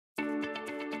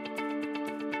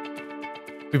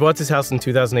We bought this house in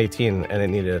 2018 and it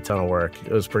needed a ton of work.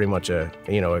 It was pretty much a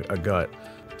gut.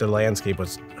 The landscape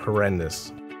was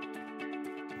horrendous.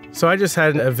 So I just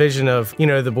had a vision of,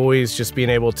 the boys just being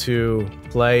able to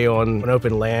play on an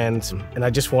open land, and I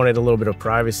just wanted a little bit of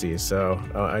privacy, so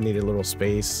I needed a little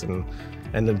space, and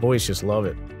the boys just love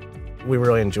it. We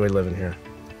really enjoy living here.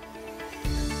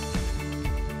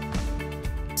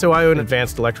 So I own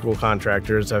Advanced Electrical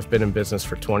Contractors. I've been in business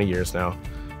for 20 years now.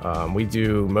 We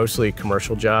do mostly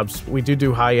commercial jobs. We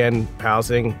do high-end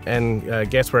housing, and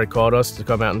Gasper had called us to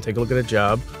come out and take a look at a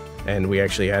job, and we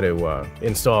actually had to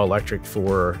install electric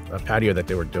for a patio that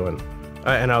they were doing.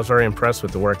 And I was very impressed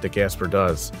with the work that Gasper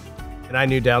does. And I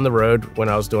knew down the road when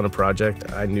I was doing a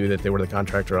project, I knew that they were the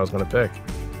contractor I was going to pick.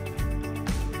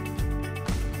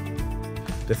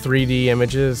 The 3D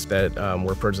images that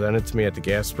were presented to me at the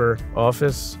Gasper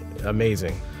office,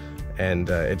 amazing. And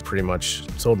it pretty much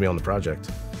sold me on the project.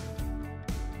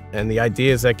 And the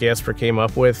ideas that Gasper came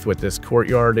up with this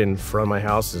courtyard in front of my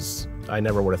house I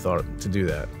never would have thought to do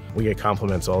that. We get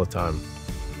compliments all the time.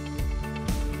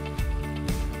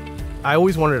 I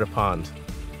always wanted a pond.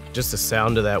 Just the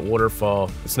sound of that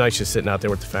waterfall. It's nice just sitting out there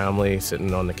with the family,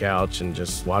 sitting on the couch and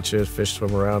just watch the fish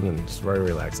swim around, and it's very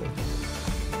relaxing.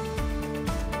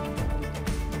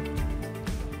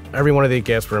 Every one of the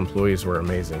Gasper employees were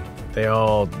amazing. They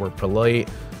all were polite.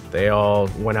 They all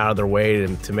went out of their way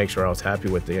to make sure I was happy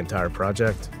with the entire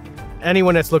project.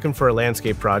 Anyone that's looking for a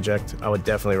landscape project, I would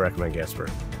definitely recommend Gasper.